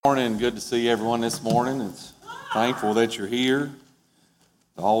Morning. Good to see everyone this morning. It's thankful that you're here.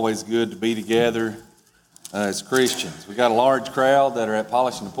 It's always good to be together as Christians. We got a large crowd that are at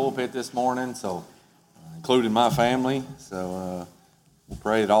Polishing the Pulpit this morning, so including my family. So we'll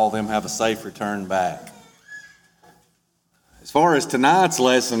pray that all of them have a safe return back. As far as tonight's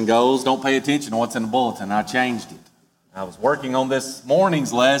lesson goes, don't pay attention to what's in the bulletin. I changed it. I was working on this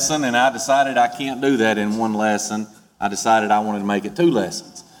morning's lesson, and I decided I can't do that in one lesson. I decided I wanted to make it 2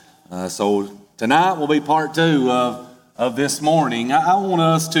 lessons. So tonight will be part 2 of this morning. I want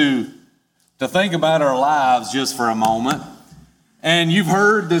us to think about our lives just for a moment. And you've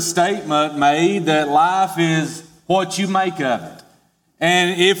heard the statement made that life is what you make of it.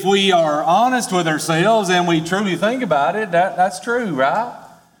 And if we are honest with ourselves and we truly think about it, that's true, right?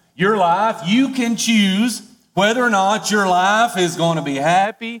 Your life, you can choose whether or not your life is going to be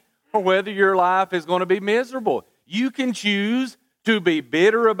happy or whether your life is going to be miserable. You can choose to be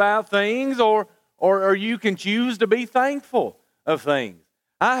bitter about things or you can choose to be thankful of things.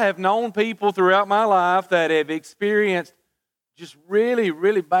 I have known people throughout my life that have experienced just really,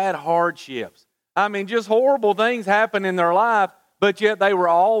 really bad hardships. I mean, just horrible things happen in their life, but yet they were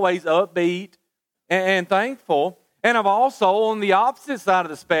always upbeat and thankful. And I've also, on the opposite side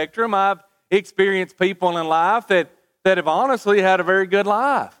of the spectrum, I've experienced people in life that have honestly had a very good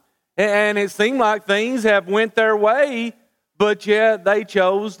life. And it seemed like things have went their way, but yet they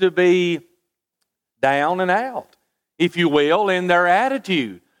chose to be down and out, if you will, in their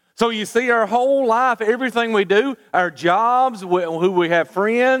attitude. So you see, our whole life, everything we do, our jobs, who we have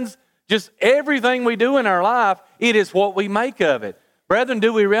friends, just everything we do in our life, it is what we make of it. Brethren,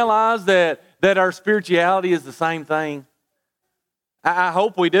 do we realize that our spirituality is the same thing? I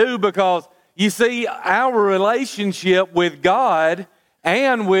hope we do, because you see, our relationship with God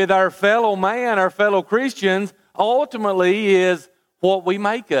and with our fellow man, our fellow Christians, ultimately is what we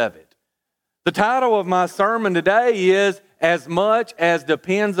make of it. The title of my sermon today is As Much As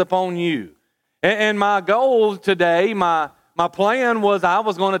Depends Upon You. And my goal today, my plan was I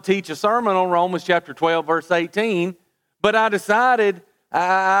was going to teach a sermon on Romans chapter 12, verse 18, but I decided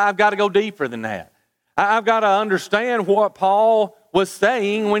I've got to go deeper than that. I've got to understand what Paul was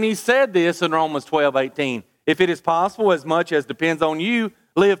saying when he said this in Romans 12, 18. If it is possible, as much as depends on you,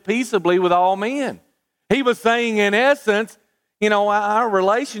 live peaceably with all men. He was saying, in essence, our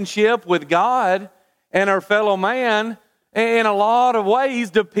relationship with God and our fellow man, in a lot of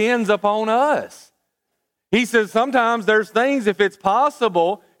ways, depends upon us. He says sometimes there's things, if it's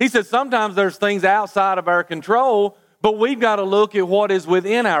possible, he says sometimes there's things outside of our control, but we've got to look at what is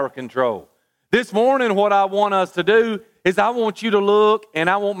within our control. This morning, what I want us to do is I want you to look, and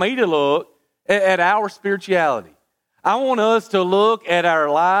I want me to look, at our spirituality. I want us to look at our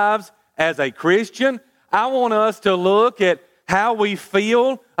lives as a Christian. I want us to look at how we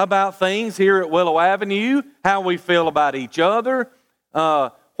feel about things here at Willow Avenue, how we feel about each other,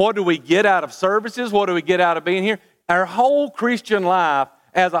 what do we get out of services, what do we get out of being here. Our whole Christian life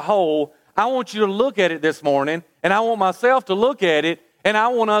as a whole, I want you to look at it this morning, and I want myself to look at it, and I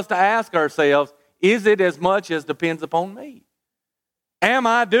want us to ask ourselves, is it as much as depends upon me? Am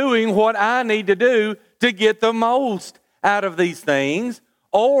I doing what I need to do to get the most out of these things?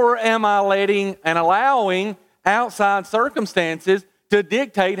 Or am I letting and allowing outside circumstances to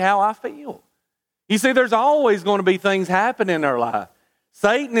dictate how I feel? You see, there's always going to be things happening in our life.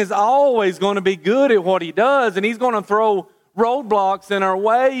 Satan is always going to be good at what he does, and he's going to throw roadblocks in our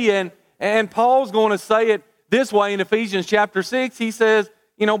way. And Paul's going to say it this way in Ephesians chapter 6. He says,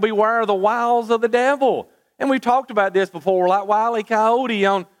 beware of the wiles of the devil. And we've talked about this before, like Wile E. Coyote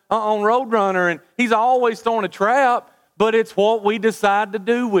on Roadrunner, and he's always throwing a trap, but it's what we decide to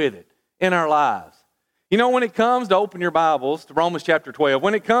do with it in our lives. When it comes to open your Bibles to Romans chapter 12,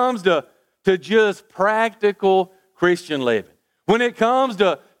 when it comes to just practical Christian living, when it comes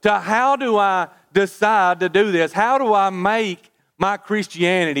to how do I decide to do this, how do I make my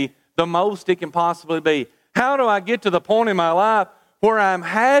Christianity the most it can possibly be? How do I get to the point in my life where I'm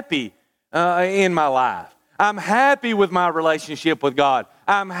happy in my life? I'm happy with my relationship with God.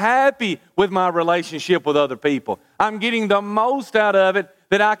 I'm happy with my relationship with other people. I'm getting the most out of it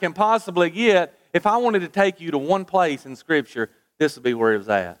that I can possibly get. If I wanted to take you to one place in Scripture, this would be where it was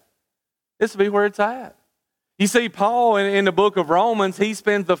at. This would be where it's at. You see, Paul in the book of Romans, he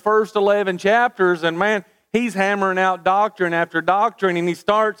spends the first 11 chapters, and man, he's hammering out doctrine after doctrine, and he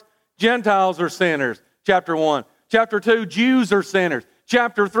starts, Gentiles are sinners, chapter 1. Chapter 2, Jews are sinners.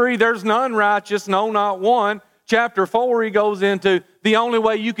 Chapter 3, there's none righteous, no, not one. Chapter 4, he goes into the only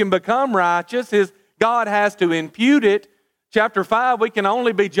way you can become righteous is God has to impute it. Chapter 5, we can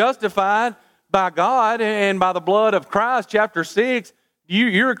only be justified by God and by the blood of Christ. Chapter 6,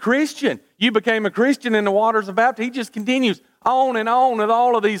 You're a Christian. You became a Christian in the waters of baptism. He just continues on with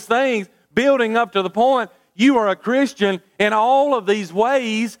all of these things, building up to the point you are a Christian in all of these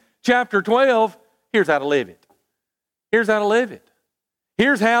ways. Chapter 12, here's how to live it. Here's how to live it.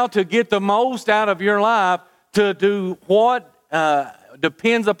 Here's how to get the most out of your life, to do what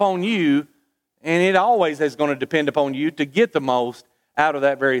depends upon you, and it always is going to depend upon you to get the most out of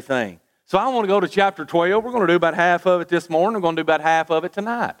that very thing. So I want to go to chapter 12. We're going to do about half of it this morning. We're going to do about half of it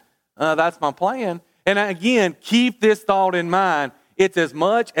tonight. That's my plan. And again, keep this thought in mind. It's as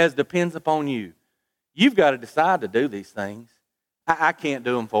much as depends upon you. You've got to decide to do these things. I can't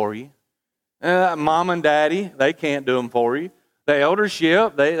do them for you. Mom and daddy, they can't do them for you. The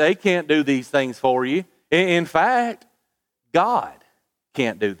eldership, they can't do these things for you. In fact, God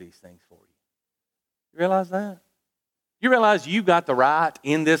can't do these things for you. You realize that? You realize you've got the right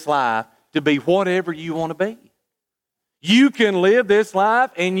in this life to be whatever you want to be. You can live this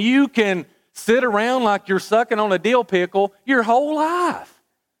life and you can sit around like you're sucking on a dill pickle your whole life.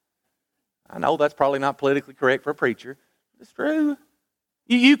 I know that's probably not politically correct for a preacher. It's true.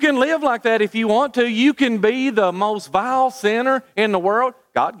 You can live like that if you want to. You can be the most vile sinner in the world.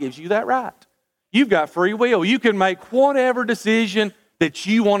 God gives you that right. You've got free will. You can make whatever decision that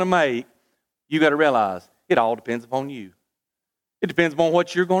you want to make. You got to realize it all depends upon you. It depends upon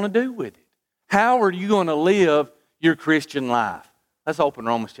what you're going to do with it. How are you going to live your Christian life? Let's open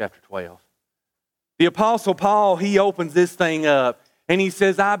Romans chapter 12. The Apostle Paul, he opens this thing up and he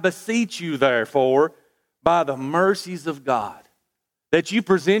says, I beseech you therefore by the mercies of God, that you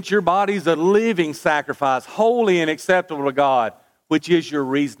present your bodies a living sacrifice, holy and acceptable to God, which is your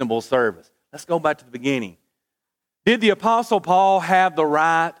reasonable service. Let's go back to the beginning. Did the Apostle Paul have the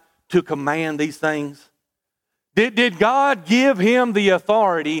right to command these things? Did God give him the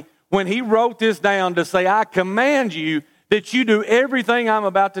authority when he wrote this down to say, I command you that you do everything I'm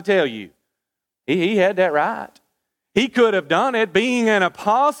about to tell you? He had that right. He could have done it. Being an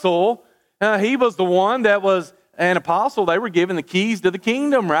apostle, he was the one that was an apostle. They were given the keys to the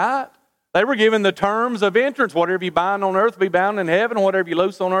kingdom, right? They were given the terms of entrance. Whatever you bind on earth be bound in heaven. Whatever you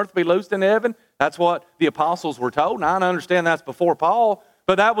loose on earth be loosed in heaven. That's what the apostles were told. Now, I understand that's before Paul,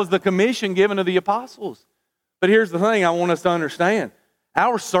 but that was the commission given to the apostles. But here's the thing I want us to understand.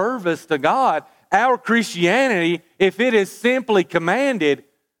 Our service to God, our Christianity, if it is simply commanded,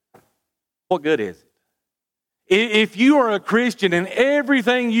 what good is it? If you are a Christian and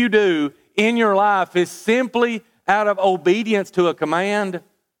everything you do in your life is simply out of obedience to a command,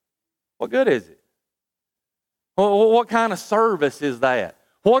 what good is it? What kind of service is that?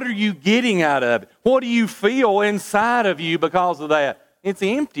 What are you getting out of it? What do you feel inside of you because of that? It's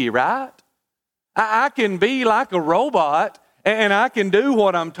empty, right? I can be like a robot and I can do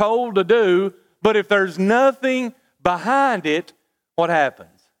what I'm told to do, but if there's nothing behind it, what happens?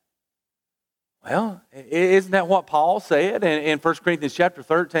 Well, isn't that what Paul said in 1 Corinthians chapter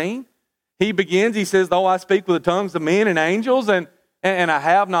 13? He begins, he says, though I speak with the tongues of men and angels and I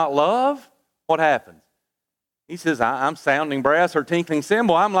have not love, what happens? He says, I'm sounding brass or tinkling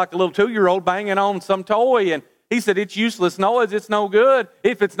cymbal. I'm like a little 2-year-old banging on some toy. And he said, it's useless noise. It's no good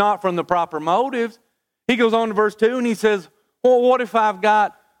if it's not from the proper motives. He goes on to verse 2 and he says, well, what if I've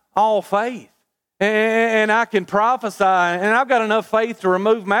got all faith? And I can prophesy, and I've got enough faith to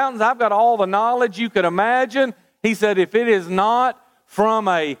remove mountains. I've got all the knowledge you could imagine. He said, if it is not from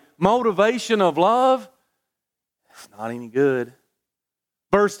a motivation of love, it's not any good.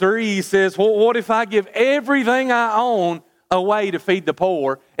 Verse 3, he says, well, what if I give everything I own away to feed the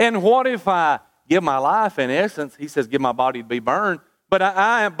poor? And what if I give my life, in essence, he says, give my body to be burned, but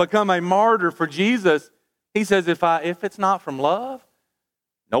I have become a martyr for Jesus. He says, if it's not from love,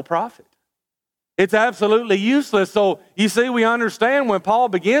 no profit. It's absolutely useless. So you see, we understand when Paul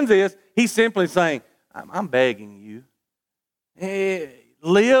begins this, he's simply saying, I'm begging you,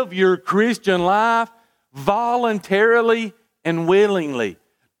 live your Christian life voluntarily and willingly.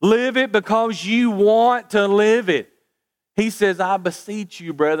 Live it because you want to live it. He says, I beseech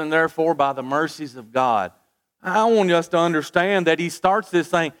you, brethren, therefore, by the mercies of God. I want us to understand that he starts this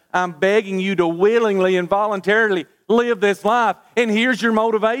saying, I'm begging you to willingly and voluntarily live this life. And here's your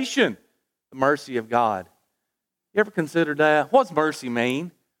motivation. The mercy of God. You ever considered that? What's mercy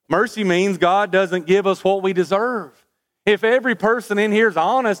mean? Mercy means God doesn't give us what we deserve. If every person in here is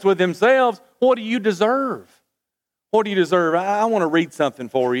honest with themselves, what do you deserve? What do you deserve? I want to read something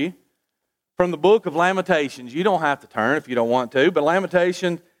for you from the book of Lamentations. You don't have to turn if you don't want to, but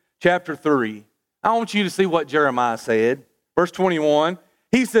Lamentations chapter 3. I want you to see what Jeremiah said. Verse 21,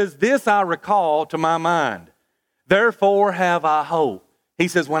 he says, this I recall to my mind. Therefore have I hope. He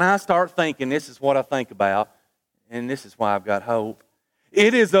says, when I start thinking, this is what I think about, and this is why I've got hope.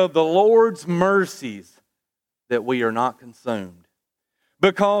 It is of the Lord's mercies that we are not consumed,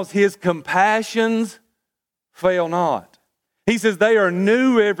 because His compassions fail not. He says, they are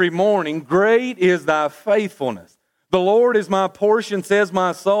new every morning. Great is thy faithfulness. The Lord is my portion, says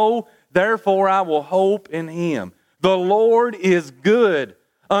my soul. Therefore I will hope in Him. The Lord is good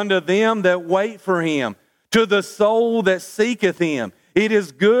unto them that wait for Him, to the soul that seeketh Him. It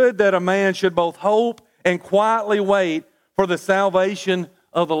is good that a man should both hope and quietly wait for the salvation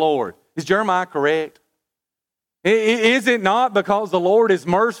of the Lord. Is Jeremiah correct? Is it not because the Lord is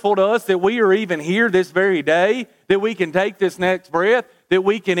merciful to us that we are even here this very day, that we can take this next breath, that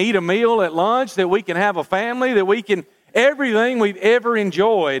we can eat a meal at lunch, that we can have a family, that we can, everything we've ever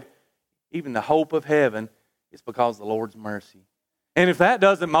enjoyed, even the hope of heaven, is because of the Lord's mercy. And if that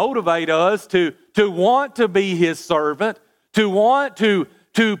doesn't motivate us to want to be His servant, to want to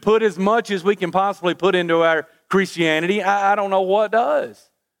put as much as we can possibly put into our Christianity, I don't know what does.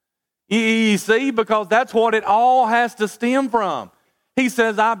 You see, because that's what it all has to stem from. He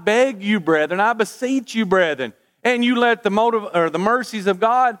says, I beg you, brethren, I beseech you, brethren, and you let the mercies of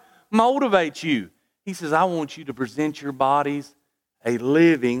God motivate you. He says, I want you to present your bodies a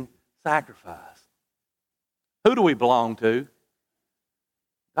living sacrifice. Who do we belong to?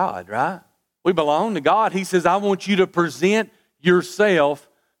 God, right? We belong to God. He says, I want you to present yourself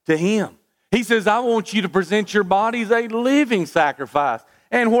to Him. He says, I want you to present your bodies a living sacrifice.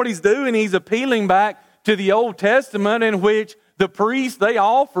 And what He's doing, He's appealing back to the Old Testament, in which the priests, they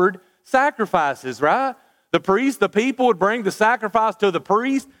offered sacrifices, right? The people would bring the sacrifice to the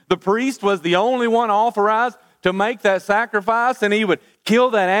priest. The priest was the only one authorized to make that sacrifice, and he would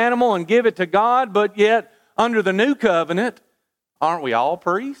kill that animal and give it to God. But yet, under the new covenant, aren't we all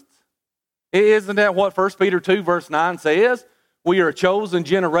priests? Isn't that what 1 Peter 2 verse 9 says? We are a chosen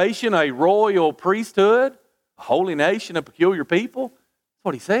generation, a royal priesthood, a holy nation, a peculiar people. That's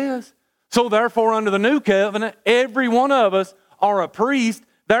what he says. So therefore, under the new covenant, every one of us are a priest.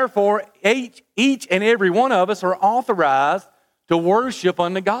 Therefore, each and every one of us are authorized to worship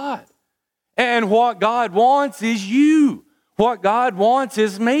unto God. And what God wants is you. What God wants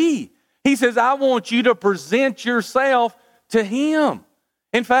is me. He says, I want you to present yourself to Him.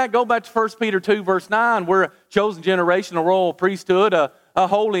 In fact, go back to 1 Peter 2 verse 9. We're a chosen generation, a royal priesthood, a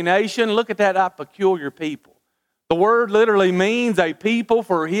holy nation. Look at that, a peculiar people. The word literally means a people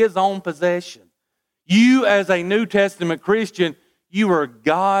for His own possession. You, as a New Testament Christian, you are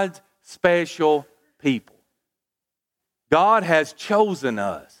God's special people. God has chosen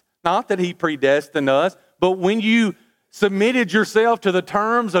us. Not that He predestined us, but when you submitted yourself to the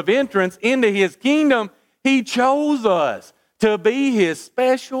terms of entrance into His kingdom, He chose us to be His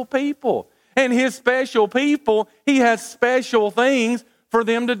special people. And His special people, He has special things for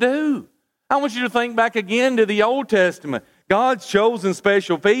them to do. I want you to think back again to the Old Testament. God's chosen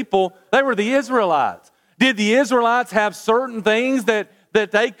special people, they were the Israelites. Did the Israelites have certain things that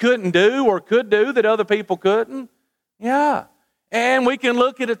they couldn't do or could do that other people couldn't? Yeah. And we can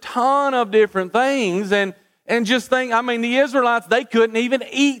look at a ton of different things and just think, the Israelites, they couldn't even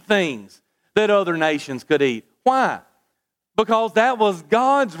eat things that other nations could eat. Why? Because that was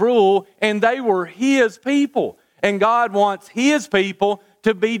God's rule and they were His people. And God wants His people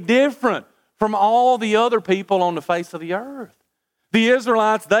to be different from all the other people on the face of the earth. The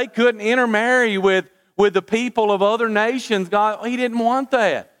Israelites, they couldn't intermarry with the people of other nations. God, He didn't want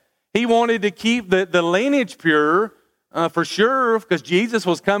that. He wanted to keep the lineage pure, for sure, because Jesus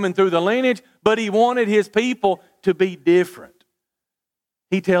was coming through the lineage, but He wanted His people to be different.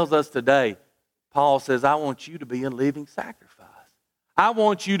 He tells us today, Paul says, I want you to be a living sacrifice. I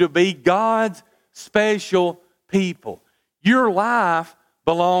want you to be God's special people. Your life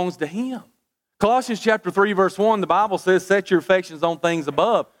belongs to Him. Colossians chapter 3 verse 1, the Bible says, set your affections on things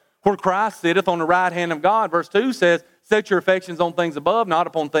above, where Christ sitteth on the right hand of God. Verse 2 says, set your affections on things above, not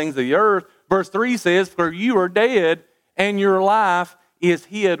upon things of the earth. Verse 3 says, for you are dead, and your life is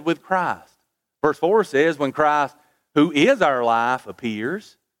hid with Christ. Verse 4 says, when Christ, who is our life,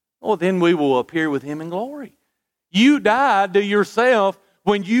 appears, well, then we will appear with Him in glory. You died to yourself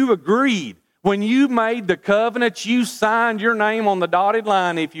when you agreed. When you made the covenant, you signed your name on the dotted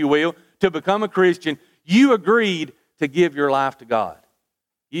line, if you will, to become a Christian. You agreed to give your life to God.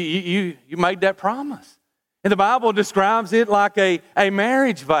 You made that promise. And the Bible describes it like a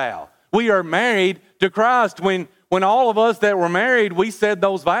marriage vow. We are married to Christ. When all of us that were married, we said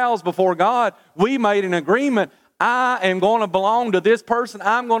those vows before God, we made an agreement. I am going to belong to this person.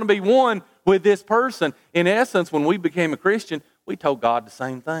 I'm going to be one with this person. In essence, when we became a Christian, we told God the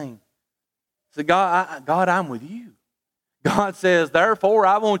same thing. Said, God, I'm with you. God says, therefore,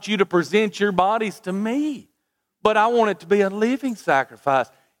 I want you to present your bodies to me. but I want it to be a living sacrifice.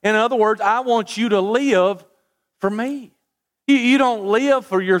 In other words, I want you to live for me. You don't live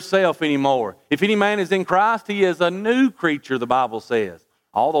for yourself anymore. If any man is in Christ, he is a new creature, the Bible says.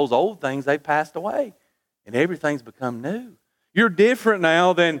 All those old things, they've passed away, and everything's become new. You're different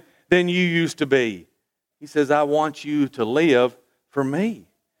now than you used to be. He says, I want you to live for me.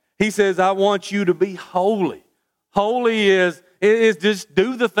 He says, I want you to be holy. Holy is just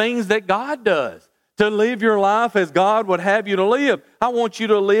do the things that God does. To live your life as God would have you to live. I want you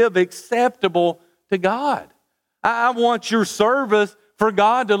to live acceptable to God. I want your service for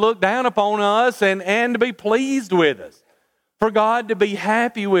God to look down upon us and to be pleased with us. For God to be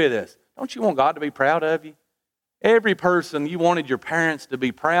happy with us. Don't you want God to be proud of you? Every person, you wanted your parents to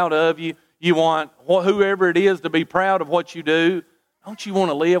be proud of you. You want whoever it is to be proud of what you do. Don't you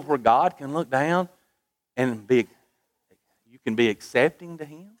want to live where God can look down and you can be accepting to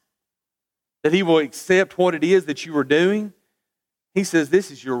Him? That He will accept what it is that you are doing? He says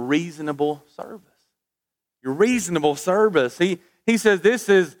this is your reasonable service. Your reasonable service. He says this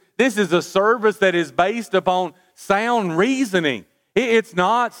is a service that is based upon sound reasoning. It's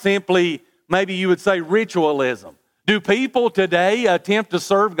not simply, maybe you would say, ritualism. Do people today attempt to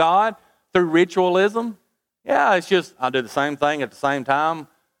serve God through ritualism? Yeah, it's just, I do the same thing at the same time,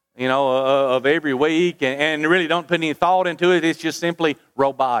 of every week, and really don't put any thought into it. It's just simply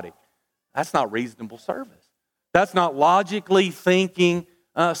robotic. That's not reasonable service. That's not logically thinking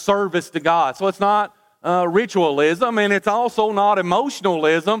service to God. So it's not ritualism, and it's also not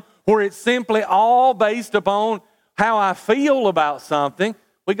emotionalism, where it's simply all based upon how I feel about something.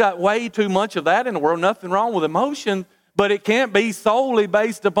 We got way too much of that in the world. Nothing wrong with emotion, but it can't be solely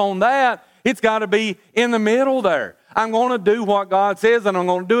based upon that. It's got to be in the middle there. I'm going to do what God says, and I'm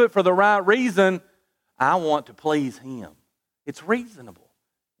going to do it for the right reason. I want to please Him. It's reasonable.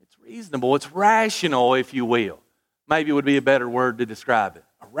 It's reasonable. It's rational, if you will. Maybe it would be a better word to describe it.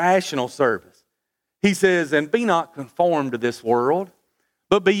 A rational service. He says, and be not conformed to this world,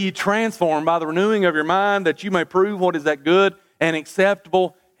 but be ye transformed by the renewing of your mind, that you may prove what is that good and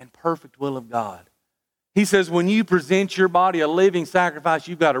acceptable and perfect will of God. He says, when you present your body a living sacrifice,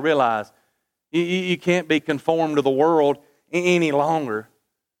 you've got to realize you can't be conformed to the world any longer.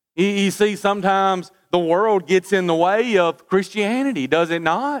 You see, sometimes the world gets in the way of Christianity, does it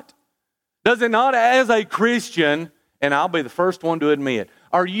not? Does it not? As a Christian, and I'll be the first one to admit,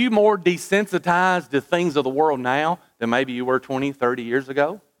 are you more desensitized to things of the world now than maybe you were 20, 30 years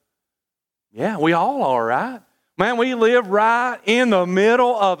ago? Yeah, we all are, right? Man, we live right in the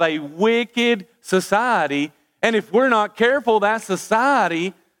middle of a wicked society, and if we're not careful, that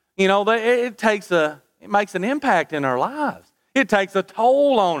society, it makes an impact in our lives. It takes a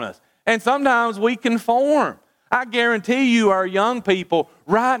toll on us, and sometimes we conform. I guarantee you our young people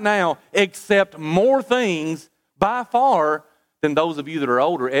right now accept more things by far than those of you that are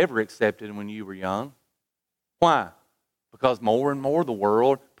older ever accepted when you were young. Why? Because more and more the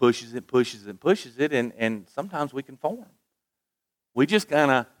world pushes it, and sometimes we conform. We just kind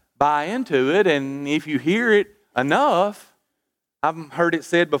of buy into it, and if you hear it enough, I've heard it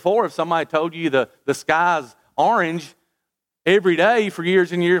said before, if somebody told you the sky's orange every day for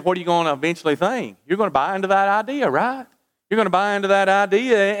years and years, what are you going to eventually think? You're going to buy into that idea, right? You're going to buy into that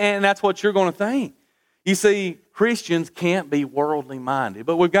idea, and that's what you're going to think. You see, Christians can't be worldly minded,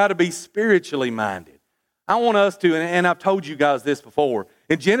 but we've got to be spiritually minded. I want us to, and I've told you guys this before,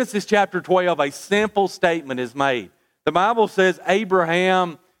 in Genesis chapter 12, a simple statement is made. The Bible says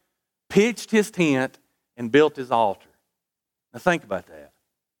Abraham pitched his tent and built his altar. Now think about that.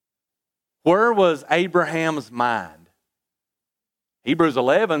 Where was Abraham's mind? Hebrews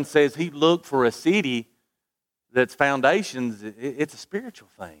 11 says he looked for a city that's foundations. It's a spiritual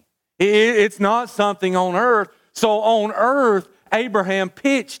thing. It's not something on earth. So on earth, Abraham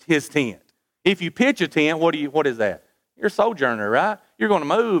pitched his tent. If you pitch a tent, what is that? You're a sojourner, right? You're going to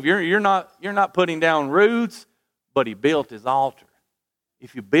move. You're not putting down roots, but he built his altar.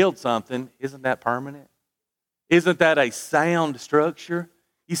 If you build something, isn't that permanent? Isn't that a sound structure?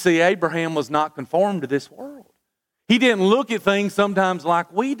 You see, Abraham was not conformed to this world. He didn't look at things sometimes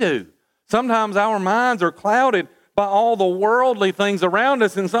like we do. Sometimes our minds are clouded by all the worldly things around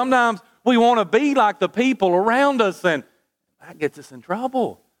us, and sometimes we want to be like the people around us, and that gets us in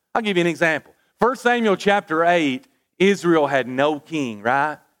trouble. I'll give you an example. 1 Samuel chapter 8, Israel had no king,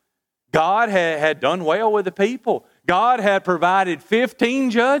 right? God had done well with the people. God had provided 15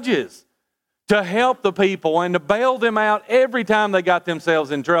 judges to help the people and to bail them out every time they got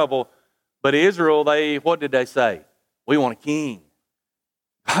themselves in trouble. But Israel, what did they say? We want a king.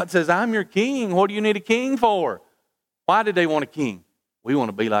 God says, I'm your king. What do you need a king for? Why did they want a king? We want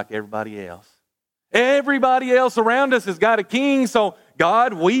to be like everybody else. Everybody else around us has got a king, so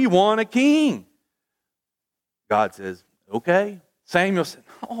God, we want a king. God says, okay. Samuel said,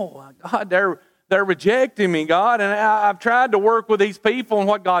 oh, my God, they're rejecting me, God, and I've tried to work with these people, and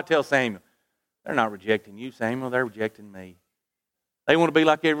what God tells Samuel? They're not rejecting you, Samuel, they're rejecting me. They want to be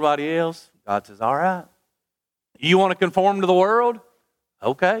like everybody else. God says, all right. You want to conform to the world?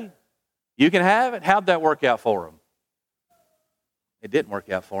 Okay. You can have it. How'd that work out for them? It didn't work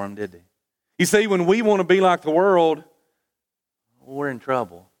out for them, did it? You see, when we want to be like the world, we're in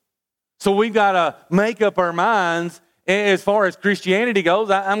trouble. So we've got to make up our minds. As far as Christianity goes,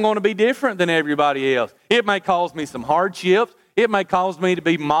 I'm going to be different than everybody else. It may cause me some hardships. It may cause me to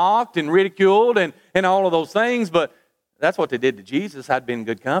be mocked and ridiculed and all of those things, but that's what they did to Jesus. I'd been in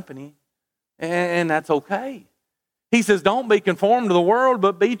good company, and that's okay. He says, don't be conformed to the world,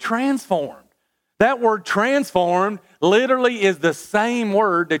 but be transformed. That word transformed literally is the same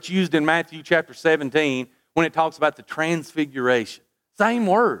word that's used in Matthew chapter 17 when it talks about the transfiguration. Same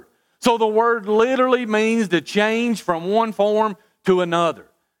word. So the word literally means to change from one form to another.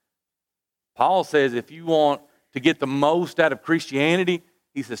 Paul says if you want to get the most out of Christianity,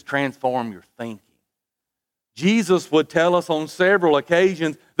 he says transform your thinking. Jesus would tell us on several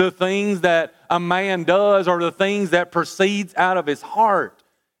occasions the things that a man does are the things that proceeds out of his heart.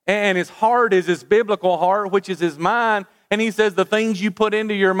 And his heart is his biblical heart, which is his mind. And he says the things you put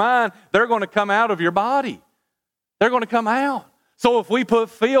into your mind, they're going to come out of your body. They're going to come out. So if we put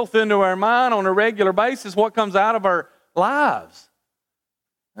filth into our mind on a regular basis, what comes out of our lives?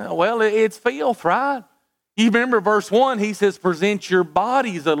 Well, it's filth, right? You remember verse 1, he says, present your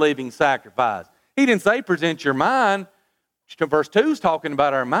bodies a living sacrifice. He didn't say present your mind. Verse 2 is talking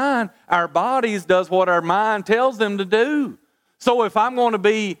about our mind. Our bodies does what our mind tells them to do. So if I'm going to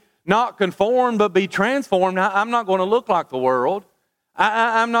be not conformed but be transformed, I'm not going to look like the world.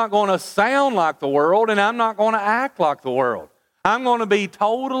 I'm not going to sound like the world, and I'm not going to act like the world. I'm going to be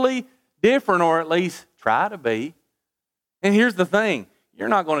totally different, or at least try to be. And here's the thing. You're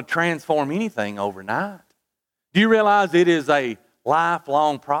not going to transform anything overnight. Do you realize it is a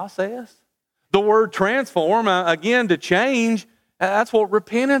lifelong process? The word transform, again, to change, that's what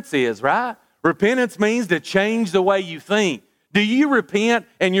repentance is, right? Repentance means to change the way you think. Do you repent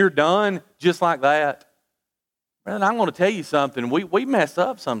and you're done just like that? Brother, I'm going to tell you something. We mess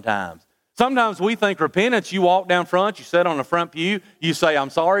up sometimes. Sometimes we think repentance, you walk down front, you sit on the front pew, you say, I'm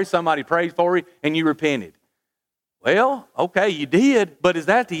sorry, somebody prayed for you, and you repented. Well, okay, you did, but is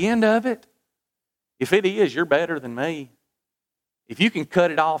that the end of it? If it is, you're better than me. If you can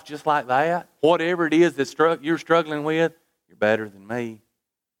cut it off just like that, whatever it is that you're struggling with, you're better than me.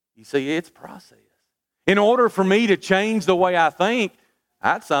 You see, it's a process. In order for me to change the way I think,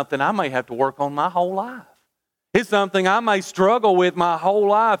 that's something I may have to work on my whole life. It's something I may struggle with my whole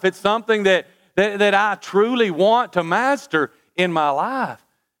life. It's something that I truly want to master in my life.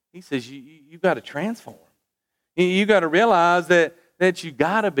 He says, you've got to transform. You've got to realize that you've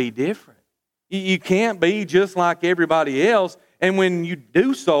got to be different. You can't be just like everybody else. And when you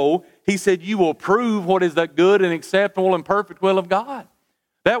do so, he said, you will prove what is the good and acceptable and perfect will of God.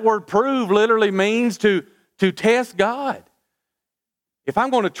 That word prove literally means to test God. If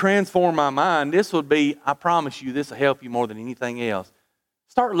I'm going to transform my mind, this would be, I promise you, this will help you more than anything else.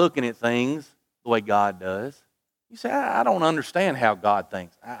 Start looking at things the way God does. You say, I don't understand how God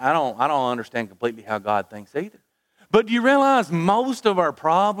thinks. I don't understand completely how God thinks either. But do you realize most of our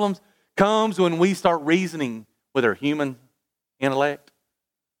problems comes when we start reasoning with our human intellect?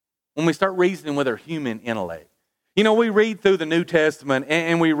 When we start reasoning with our human intellect. You know, we read through the New Testament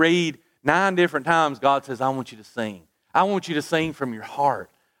and we read 9 different times God says, I want you to sing. I want you to sing from your heart.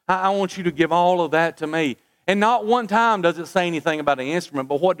 I want you to give all of that to me. And not one time does it say anything about an instrument,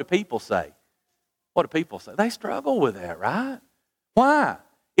 but what do people say? What do people say? They struggle with that, right? Why?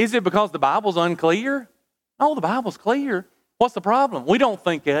 Is it because the Bible's unclear? No, the Bible's clear. What's the problem? We don't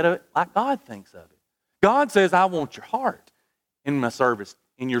think of it like God thinks of it. God says, I want your heart in my service,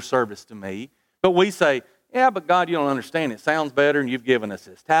 in your service to me. But we say, yeah, but God, you don't understand. It sounds better, and you've given us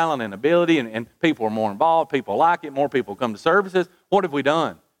this talent and ability, and people are more involved. People like it. More people come to services. What have we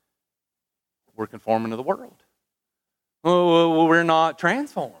done? We're conforming to the world. Well, we're not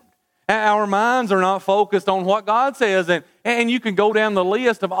transformed. Our minds are not focused on what God says. And you can go down the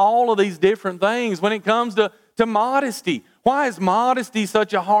list of all of these different things when it comes to modesty. Why is modesty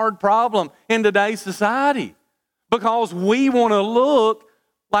such a hard problem in today's society? Because we want to look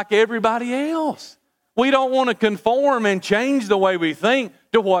like everybody else. We don't want to conform and change the way we think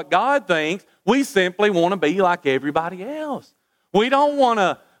to what God thinks. We simply want to be like everybody else. We don't want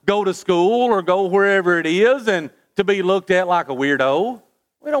to go to school or go wherever it is and to be looked at like a weirdo.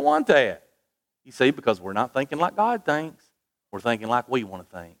 We don't want that. You see, because we're not thinking like God thinks. We're thinking like we want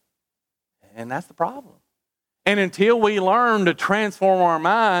to think. And that's the problem. And until we learn to transform our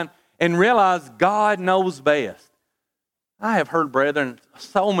mind and realize God knows best. I have heard brethren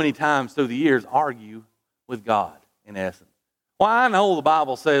so many times through the years argue with God, in essence. Well, I know the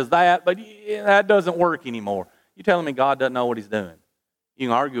Bible says that, but that doesn't work anymore. You're telling me God doesn't know what He's doing. You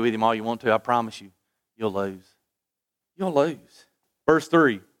can argue with Him all you want to. I promise you, you'll lose. You'll lose. Verse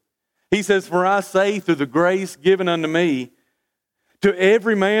 3. He says, "For I say through the grace given unto me, to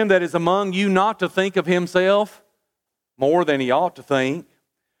every man that is among you not to think of himself more than he ought to think,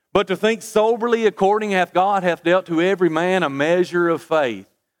 but to think soberly according hath God hath dealt to every man a measure of faith."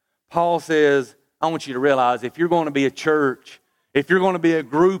 Paul says, I want you to realize if you're going to be a church, if you're going to be a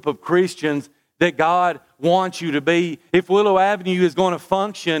group of Christians that God wants you to be, if Willow Avenue is going to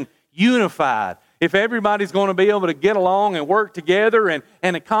function unified, if everybody's going to be able to get along and work together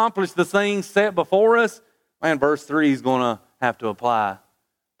and accomplish the things set before us, man, verse 3 is going to have to apply.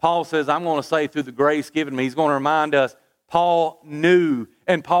 Paul says, I'm going to say through the grace given me, he's going to remind us, Paul knew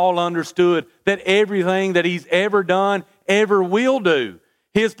and Paul understood that everything that he's ever done, ever will do,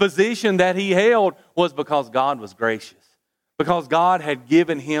 his position that he held was because God was gracious. Because God had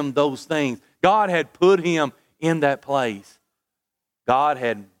given him those things. God had put him in that place. God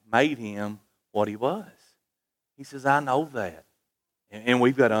had made him what he was. He says, I know that. And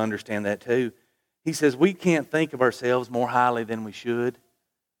we've got to understand that too. He says, we can't think of ourselves more highly than we should.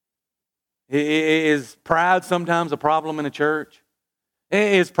 Is pride sometimes a problem in a church?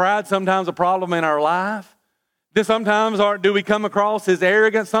 Is pride sometimes a problem in our life? Sometimes do we come across as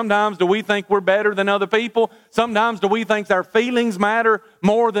arrogant? Sometimes do we think we're better than other people? Sometimes do we think our feelings matter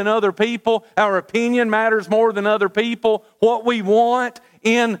more than other people? Our opinion matters more than other people? What we want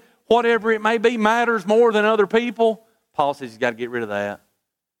in whatever it may be matters more than other people? Paul says you've got to get rid of that.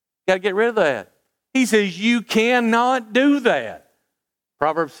 You've got to get rid of that. He says you cannot do that.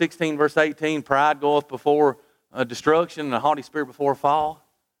 Proverbs 16 verse 18, pride goeth before destruction and a haughty spirit before a fall.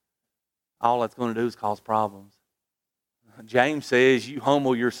 All that's going to do is cause problems. James says you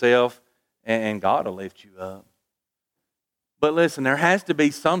humble yourself and God will lift you up. But listen, there has to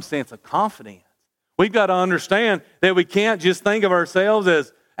be some sense of confidence. We've got to understand that we can't just think of ourselves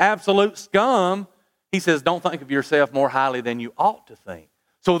as absolute scum. He says don't think of yourself more highly than you ought to think.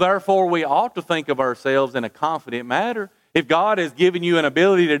 So therefore we ought to think of ourselves in a confident manner. If God has given you an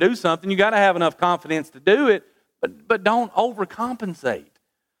ability to do something, you got to have enough confidence to do it, but don't overcompensate.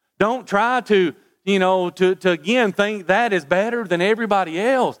 Don't try to again think that is better than everybody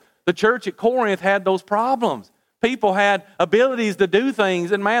else. The church at Corinth had those problems. People had abilities to do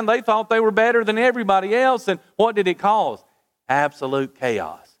things, and man, they thought they were better than everybody else. And what did it cause? Absolute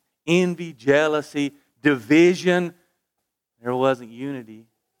chaos. Envy, jealousy, division. There wasn't unity.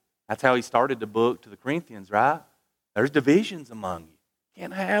 That's how he started the book to the Corinthians, right? There's divisions among you.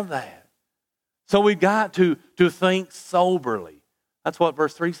 Can't have that. So we've got to think soberly. That's what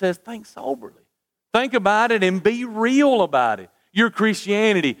verse 3 says. Think soberly. Think about it and be real about it. Your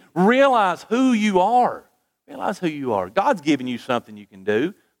Christianity. Realize who you are. Realize who you are. God's given you something you can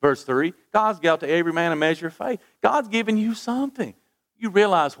do. Verse 3, God's got to every man a measure of faith. God's given you something. You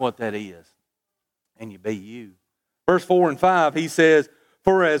realize what that is. And you be you. Verse 4 and 5, he says,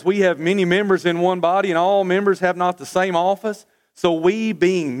 for as we have many members in one body, and all members have not the same office, so we,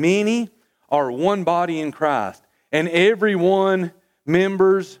 being many, are one body in Christ, and every one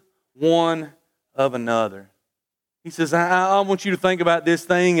members one of another. He says, I want you to think about this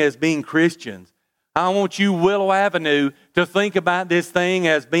thing as being Christians. I want you, Willow Avenue, to think about this thing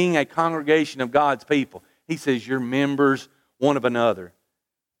as being a congregation of God's people. He says, you're members one of another.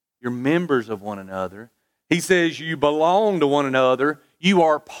 You're members of one another. He says, you belong to one another. You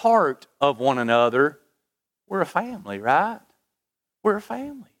are part of one another. We're a family, right? We're a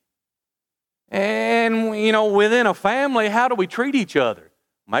family. And, within a family, how do we treat each other?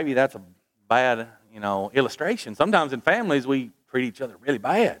 Maybe that's a bad, illustration. Sometimes in families, we treat each other really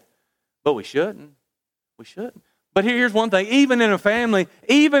bad. But we shouldn't. We shouldn't. But here's one thing. Even in a family,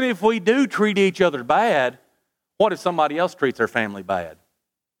 even if we do treat each other bad, what if somebody else treats their family bad?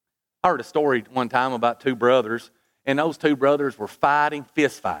 I heard a story one time about two brothers, and those two brothers were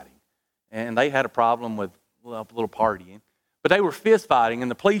fist fighting. And they had a problem with a little partying. But they were fist fighting, and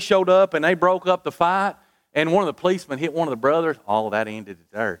the police showed up, and they broke up the fight, and one of the policemen hit one of the brothers. Oh, that ended it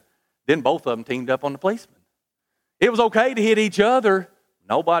there. Then both of them teamed up on the policeman. It was okay to hit each other.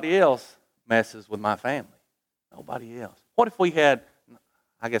 Nobody else messes with my family. Nobody else. What if we had,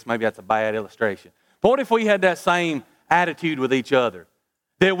 I guess maybe that's a bad illustration, but what if we had that same attitude with each other?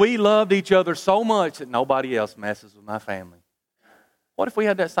 That we loved each other so much that nobody else messes with my family. What if we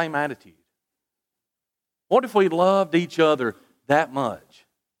had that same attitude? What if we loved each other that much?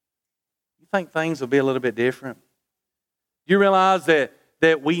 You think things would be a little bit different? Do you realize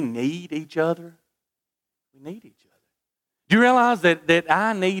that we need each other? We need each other. Do you realize that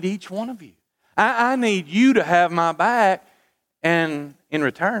I need each one of you? I need you to have my back, and in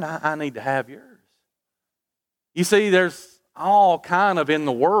return, I need to have yours. You see, there's all kind of in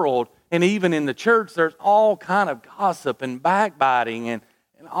the world, and even in the church, there's all kind of gossip and backbiting and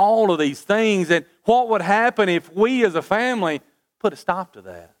all of these things. And what would happen if we as a family put a stop to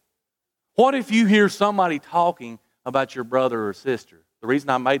that? What if you hear somebody talking about your brother or sister? The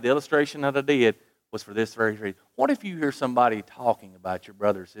reason I made the illustration that I did was for this very reason. What if you hear somebody talking about your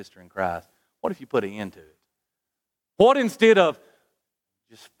brother or sister in Christ? What if you put an end to it? What instead of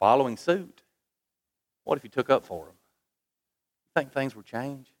just following suit, what if you took up for them? You think things would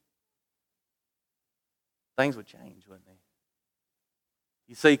change? Things would change, wouldn't they?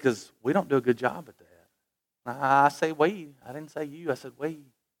 You see, because we don't do a good job at that. I say we. I didn't say you. I said we.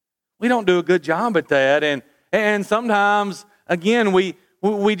 We don't do a good job at that. And sometimes, again, we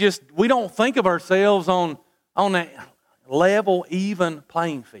don't think of ourselves on a level, even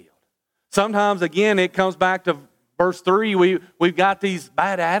playing field. Sometimes, again, it comes back to verse 3. We've got these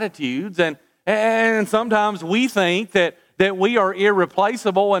bad attitudes, and sometimes we think that we are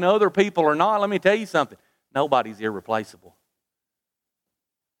irreplaceable and other people are not. Let me tell you something. Nobody's irreplaceable.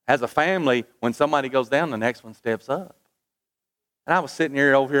 As a family, when somebody goes down, the next one steps up. And I was sitting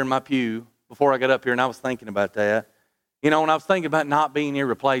over here in my pew before I got up here, and I was thinking about that. You know, when I was thinking about not being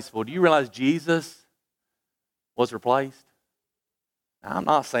irreplaceable, do you realize Jesus was replaced? Now, I'm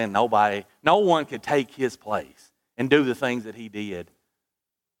not saying no one could take his place and do the things that he did.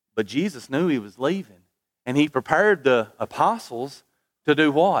 But Jesus knew he was leaving. And he prepared the apostles to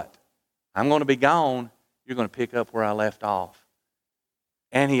do what? I'm going to be gone. You're going to pick up where I left off.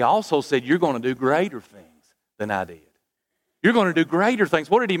 And he also said, you're going to do greater things than I did. You're going to do greater things.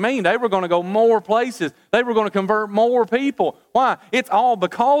 What did he mean? They were going to go more places. They were going to convert more people. Why? It's all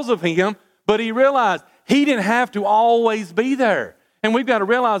because of him. But he realized he didn't have to always be there. And we've got to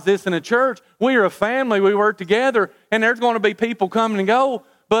realize this in a church. We are a family. We work together. And there's going to be people coming and go.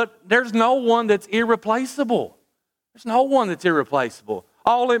 But there's no one that's irreplaceable. There's no one that's irreplaceable.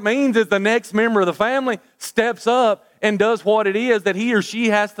 All it means is the next member of the family steps up and does what it is that he or she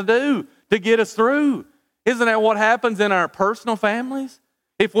has to do to get us through. Isn't that what happens in our personal families?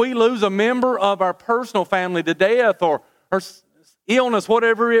 If we lose a member of our personal family to death or illness,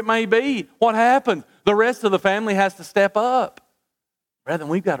 whatever it may be, what happens? The rest of the family has to step up. Brethren,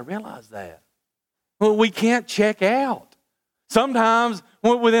 we've got to realize that. Well, we can't check out. Sometimes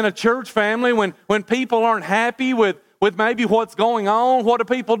within a church family, when people aren't happy with maybe what's going on, what do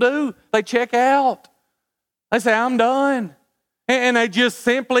people do? They check out. They say, I'm done. And they just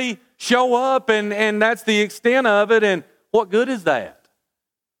simply show up, and that's the extent of it. And what good is that?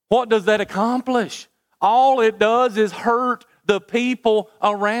 What does that accomplish? All it does is hurt the people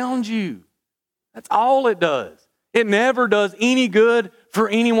around you. That's all it does. It never does any good for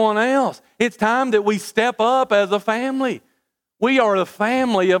anyone else. It's time that we step up as a family. We are the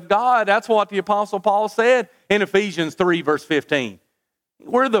family of God. That's what the Apostle Paul said in Ephesians 3, verse 15.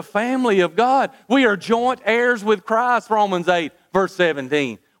 We're the family of God. We are joint heirs with Christ, Romans 8, verse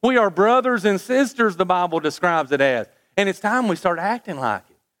 17. We are brothers and sisters, the Bible describes it as. And it's time we start acting like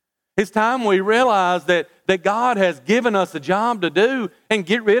it. It's time we realize that God has given us a job to do and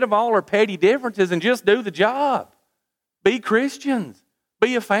get rid of all our petty differences and just do the job. Be Christians.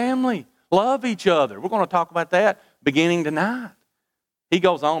 Be a family. Love each other. We're going to talk about that beginning tonight. He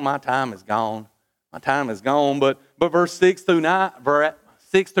goes on, my time is gone. My time is gone. But verse 6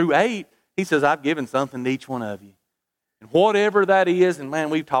 through 8, he says, I've given something to each one of you. And whatever that is, and man,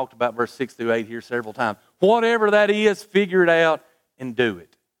 we've talked about verse 6 through 8 here several times. Whatever that is, figure it out and do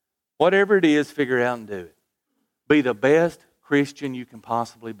it. Whatever it is, figure it out and do it. Be the best Christian you can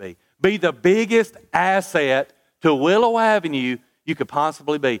possibly be. Be the biggest asset to Willow Avenue you could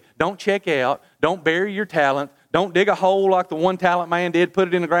possibly be. Don't check out. Don't bury your talent. Don't dig a hole like the one talent man did, put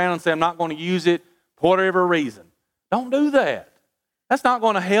it in the ground and say, I'm not going to use it for whatever reason. Don't do that. That's not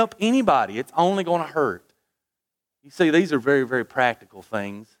going to help anybody. It's only going to hurt. You see, these are very, very practical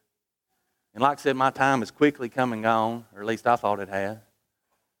things. And like I said, my time is quickly come and gone, or at least I thought it had.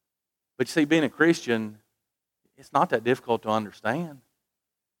 But you see, being a Christian, it's not that difficult to understand.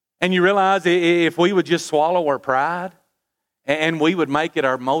 And you realize if we would just swallow our pride and we would make it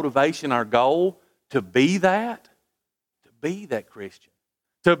our motivation, our goal to be that Christian,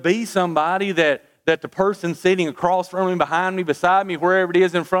 to be somebody that the person sitting across from me, behind me, beside me, wherever it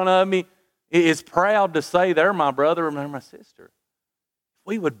is in front of me, is proud to say they're my brother or they're my sister. If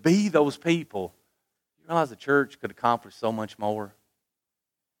we would be those people, you Realize the church could accomplish so much more.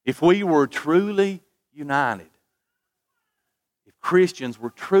 If we were truly united, if Christians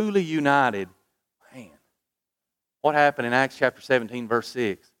were truly united, man, what happened in Acts chapter 17, verse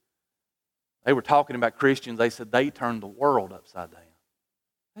 6? They were talking about Christians. They said they turned the world upside down.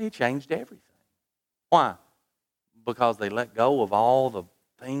 They changed everything. Why? Because they let go of all the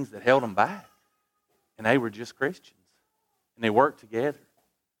things that held them back. And they were just Christians. And they worked together.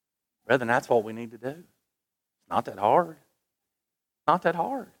 Brethren, that's what we need to do. It's not that hard. Not that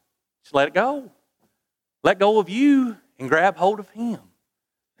hard. Just let it go. Let go of you and grab hold of Him.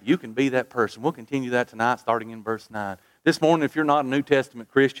 You can be that person. We'll continue that tonight starting in verse 9. This morning, if you're not a New Testament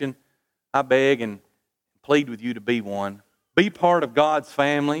Christian, I beg and plead with you to be one. Be part of God's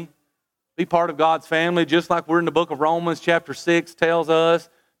family. Be part of God's family, just like we're in the book of Romans chapter 6 tells us,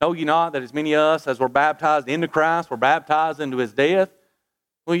 know ye not that as many of us as were baptized into Christ, were baptized into His death?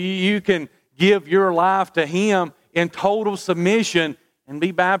 Well, you can give your life to Him in total submission and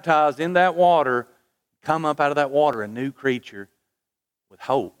be baptized in that water, come up out of that water a new creature with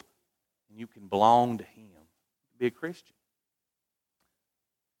hope. And you can belong to Him. Be a Christian.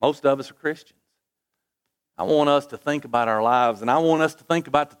 Most of us are Christians. I want us to think about our lives, and I want us to think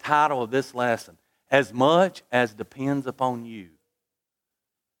about the title of this lesson, As Much as Depends Upon You.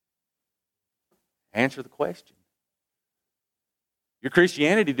 Answer the question. Your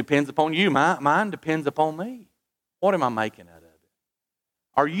Christianity depends upon you. Mine depends upon me. What am I making out of it?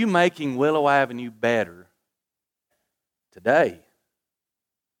 Are you making Willow Avenue better today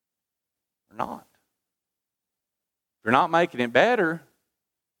or not? If you're not making it better,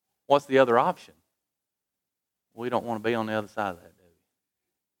 what's the other option? We don't want to be on the other side of that, do we?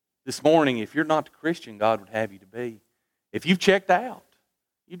 This morning, if you're not the Christian God would have you to be, if you've checked out,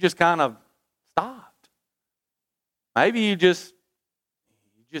 you just kind of stopped. Maybe you just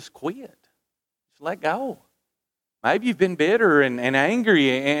quit. Just let go. Maybe you've been bitter and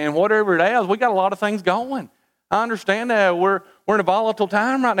angry and whatever it is. We got a lot of things going. I understand that. We're in a volatile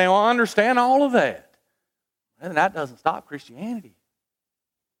time right now. I understand all of that. And that doesn't stop Christianity.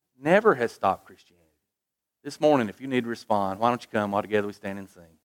 Never has stopped Christianity. This morning, if you need to respond, why don't you come while together we stand and sing.